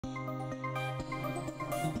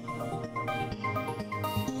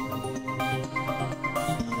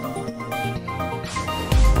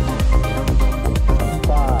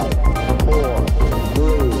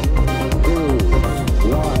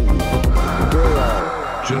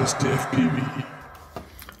just FPV.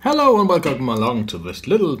 Hello and welcome along to this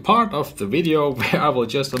little part of the video where I will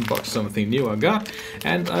just unbox something new I got.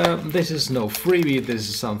 And this is no freebie, this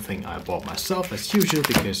is something I bought myself as usual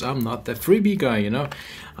because I'm not the freebie guy, you know.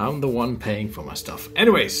 I'm the one paying for my stuff.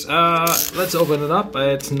 Anyways, let's open it up.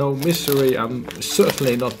 It's no mystery, I'm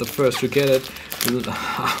certainly not the first to get it.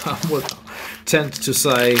 I would tend to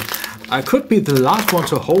say I could be the last one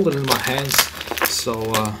to hold it in my hands. So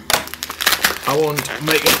I won't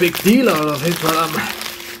make a big deal out of it, but I'm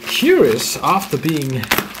curious, after being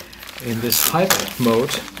in this hype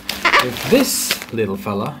mode, if this little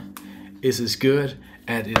fella is as good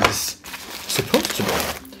as it is supposed to be.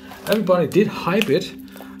 Everybody did hype it,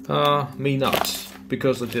 me not,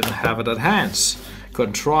 because I didn't have it at hands.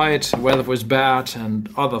 Couldn't try it, weather was bad, and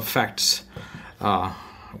other facts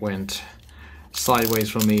went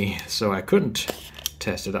sideways for me, so I couldn't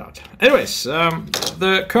test it out. Anyways,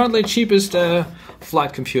 the currently cheapest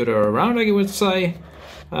flight computer around, I would say.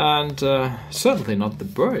 And certainly not the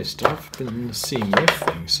worst. I've been seeing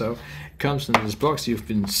everything. So it comes in this box. You've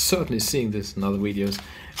been certainly seeing this in other videos,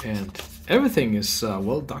 and everything is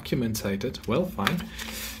well documented. Well, fine.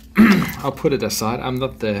 I'll put it aside. I'm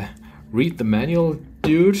not the read the manual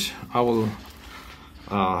dude. I will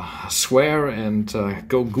swear and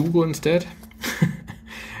go Google instead.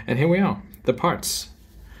 And here we are. The parts.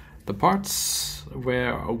 The parts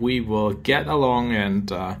where we will get along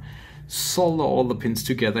and solder all the pins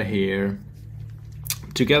together here,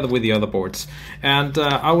 together with the other boards. And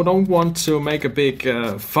I don't want to make a big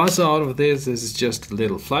fuss out of this. This is just a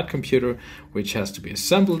little flight computer which has to be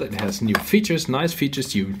assembled. It has new features, nice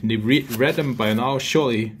features. You've read them by now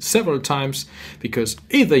surely several times, because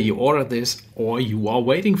either you order this or you are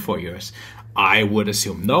waiting for yours. I would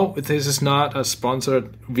assume. No, this is not a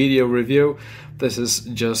sponsored video review. This is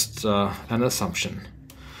just an assumption.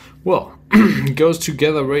 Well, it goes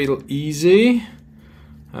together real easy,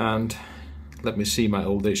 and let me see my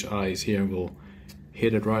oldish eyes here. We'll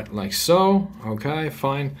hit it right like so. Okay,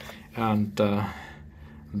 fine. And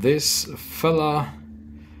this fella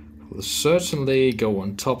will certainly go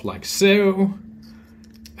on top like so.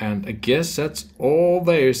 And I guess that's all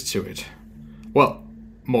there is to it. Well,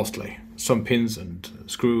 mostly. Some pins and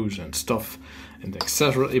screws and stuff in the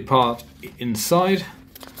accessory part inside.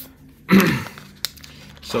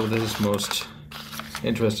 So this is most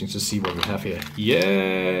interesting to see what we have here.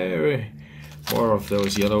 Yeah, more of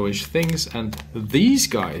those yellowish things, and these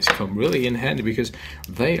guys come really in handy because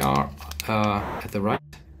they are at the right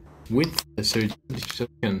width, so you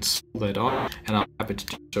can solder it on, and I'm happy to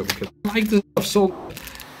do so because I like this stuff soldered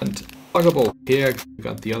and pluggable. Here you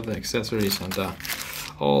got the other accessories, and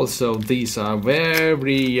also these are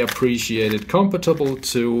very appreciated, compatible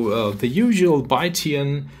to the usual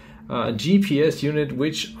Bytian GPS unit,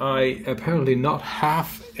 which I apparently not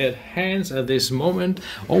have at hands at this moment.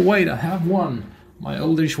 Oh wait, I have one, my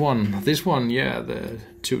oldish one. This one, yeah, the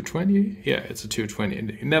 220. Yeah, it's a 220.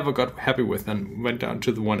 And never got happy with and went down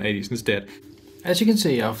to the 180s instead. As you can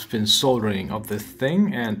see, I've been soldering up this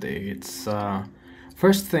thing, and it's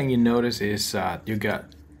first thing you notice is you got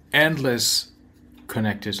endless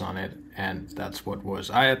connectors on it. And that's what was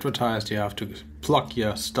I advertised. You have to plug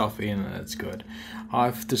your stuff in, and it's good.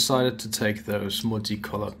 I've decided to take those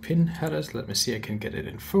multicolored pin headers. Let me see, I can get it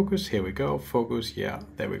in focus. Here we go, focus, yeah,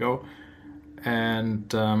 there we go.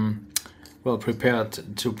 And well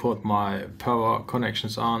prepared to put my power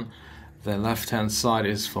connections on. The left hand side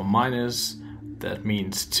is for minus. That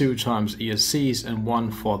means 2 times ESCs and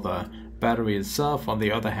 1 for the battery itself. On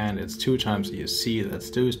the other hand, it's 2 times ESC. That's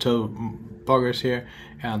those two buggers here,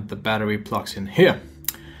 and the battery plugs in here.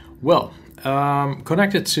 Well,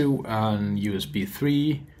 connected to an USB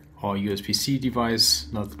 3 or USB-C device,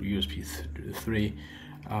 not USB 3.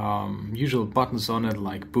 Usual buttons on it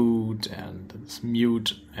like boot and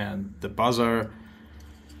mute and the buzzer.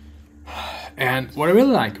 And what I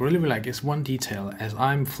really like is one detail. As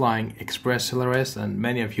I'm flying Express LRS, and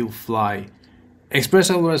many of you fly Express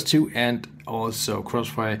LRS 2 and also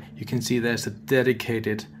Crossfire, you can see there's a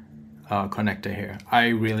dedicated connector here. I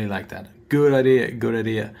really like that. Good idea, good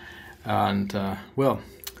idea. And well,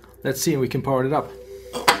 let's see if we can power it up.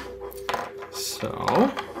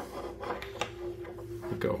 So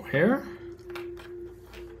we go here.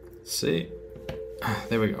 See,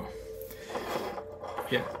 there we go.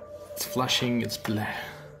 Yeah, it's flashing, it's black.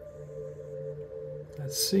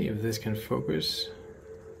 Let's see if this can focus.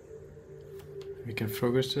 We can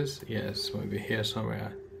focus this. Yes, maybe here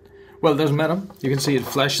somewhere. Well, it doesn't matter. You can see it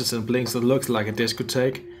flashes and blinks. It looks like a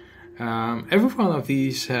discotheque. Every one of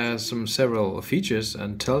these has several features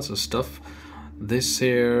and tells us stuff. This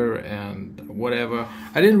here and whatever.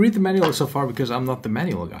 I didn't read the manual so far because I'm not the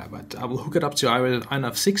manual guy, but I will hook it up to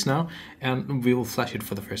iOS 6 now and we will flash it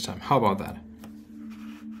for the first time. How about that?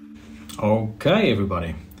 Okay,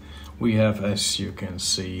 everybody. We have, as you can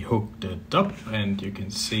see, hooked it up, and you can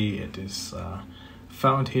see it is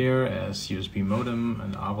found here as USB modem,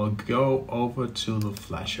 and I will go over to the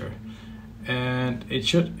flasher. And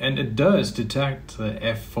it does detect the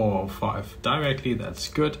F405 directly. That's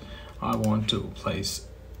good. I want to place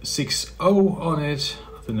 6.0 on it,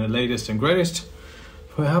 the latest and greatest,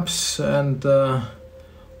 perhaps. And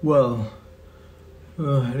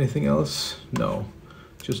anything else? No.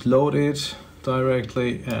 Just load it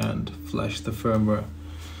directly and flash the firmware.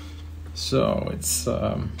 So it's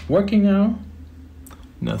working now.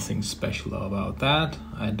 Nothing special about that.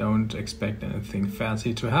 I don't expect anything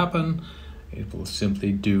fancy to happen. It will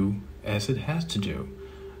simply do as it has to do.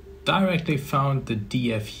 Directly found the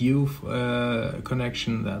DFU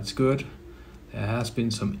connection. That's good. There has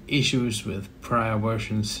been some issues with prior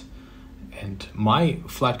versions and my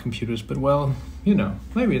flight computers, but well, you know,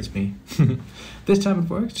 maybe it's me. This time it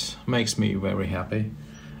worked. Makes me very happy.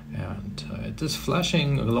 And it is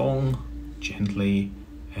flashing along gently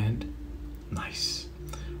and nice.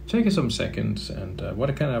 Take some seconds, and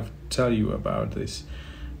what can I tell you about this?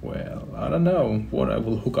 Well, I don't know what I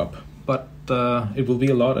will hook up, but it will be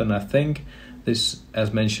a lot, and I think this,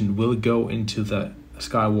 as mentioned, will go into the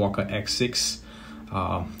Skywalker X6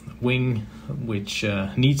 wing, which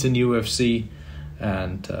needs a new FC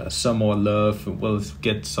and some more love. We'll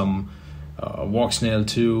get some walk snail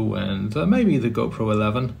too, and maybe the GoPro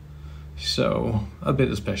 11. So a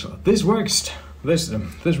bit special. This works. This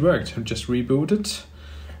worked. Just reboot it,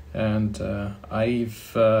 and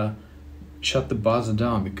I've shut the buzzer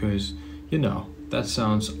down because, you know, that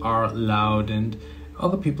sounds are loud and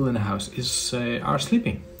other people in the house are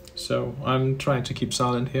sleeping. So I'm trying to keep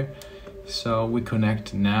silent here. So we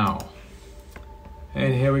connect now.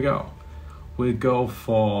 And here we go. We go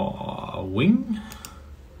for a wing.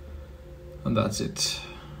 And that's it.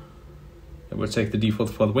 And we'll take the default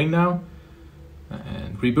for the wing now.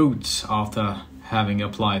 And reboot after having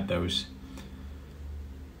applied those.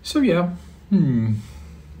 So yeah.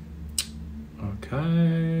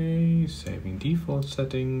 Okay, saving default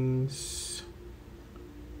settings.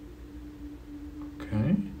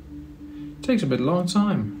 Okay. Takes a bit long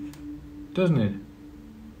time, doesn't it?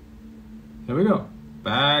 There we go.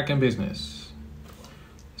 Back in business.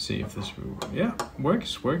 See if this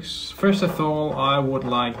works. First of all, I would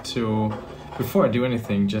like to, before I do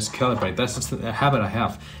anything, just calibrate. That's a habit I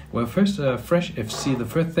have. Well, first, fresh FC, the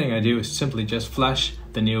first thing I do is simply just flash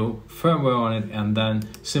the new firmware on it and then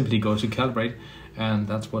simply go to calibrate. And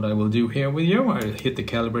that's what I will do here with you. I hit the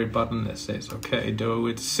calibrate button. It says, okay, do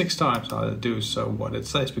it 6 times. I'll do so what it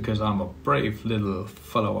says because I'm a brave little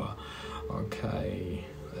follower. Okay,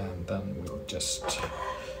 and then we'll just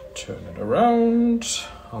turn it around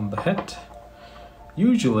on the head.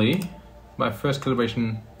 Usually, my first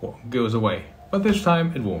calibration goes away, but this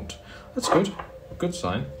time it won't. That's good. Good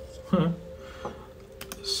sign.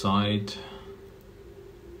 Side.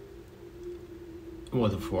 Well,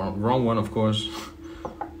 the wrong one, of course.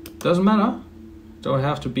 Doesn't matter. Don't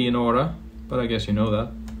have to be in order, but I guess you know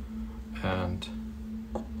that. And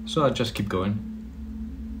so I just keep going.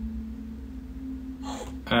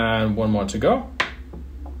 And one more to go.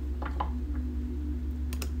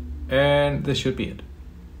 And this should be it.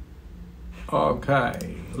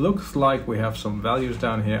 Okay, looks like we have some values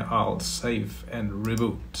down here. I'll save and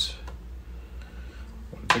reboot.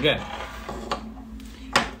 Once again.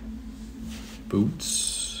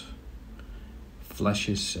 Boots,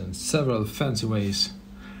 flashes, and several fancy ways.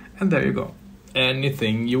 And there you go.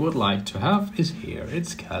 Anything you would like to have is here.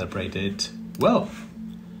 It's calibrated. Well,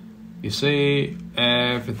 you see,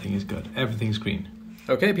 everything is good. Everything's green.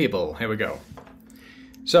 Okay, people, here we go.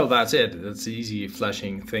 So that's it. That's the easy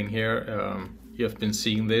flashing thing here. You've been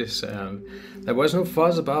seeing this, and there was no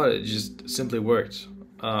fuss about it. It just simply worked.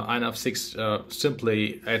 iNav 6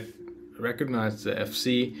 simply recognized the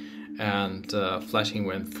FC, and flashing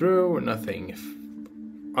went through. Nothing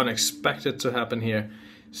unexpected to happen here.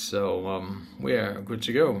 So we are good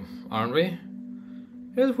to go, aren't we?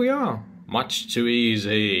 Yes, we are. Much too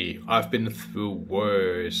easy. I've been through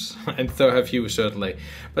worse, and so have you certainly.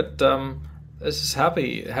 But this is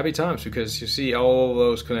happy times because you see all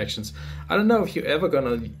those connections. I don't know if you're ever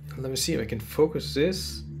gonna. Let me see if I can focus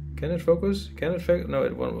this. Can it focus? Can it focus? No,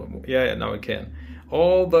 it won't. Yeah, now it can.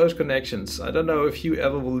 All those connections. I don't know if you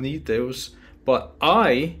ever will need those, but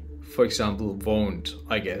I, for example, won't.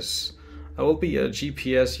 I guess there will be a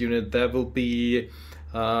GPS unit. There will be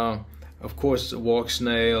of course, walk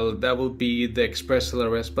snail, that will be the express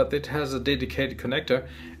LRS, but it has a dedicated connector,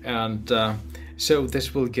 and so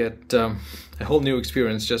this will get a whole new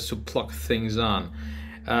experience just to plug things on.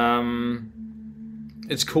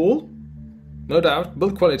 It's cool, no doubt,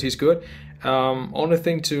 build quality is good. Only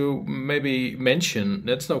thing to maybe mention,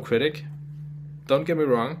 that's no critic, don't get me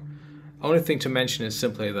wrong, only thing to mention is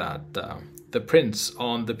simply that the prints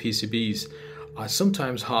on the PCBs are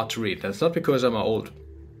sometimes hard to read. That's not because I'm old.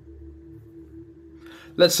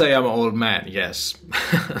 Let's say I'm an old man, yes.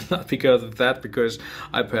 Not because of that, because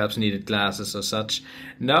I perhaps needed glasses or such.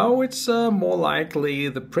 No, it's more likely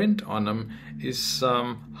the print on them is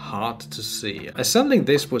hard to see. Assembling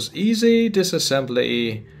this was easy.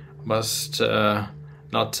 Disassembly must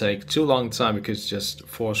not take too long time, because just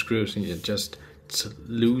 4 screws and you just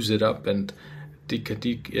lose it up and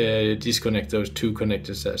disconnect those 2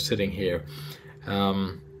 connectors that are sitting here.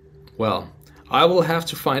 Well, I will have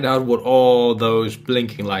to find out what all those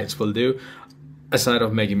blinking lights will do, aside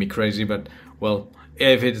of making me crazy, but, well,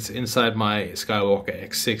 if it's inside my Skywalker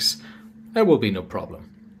X6, there will be no problem,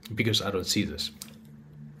 because I don't see this.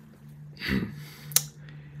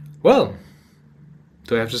 Well,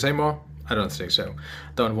 do I have to say more? I don't think so.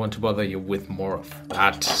 Don't want to bother you with more of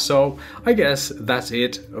that. So, I guess that's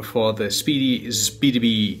it for the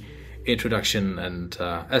SpeedyBee introduction, and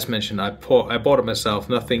as mentioned, I bought it myself,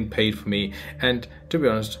 nothing paid for me, and to be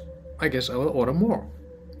honest, I guess I will order more.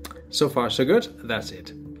 So far so good, that's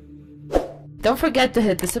it. Don't forget to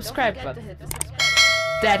hit the subscribe button.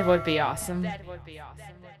 That would be awesome.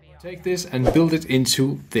 Take this and build it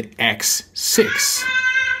into the X6.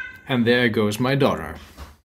 And there goes my daughter.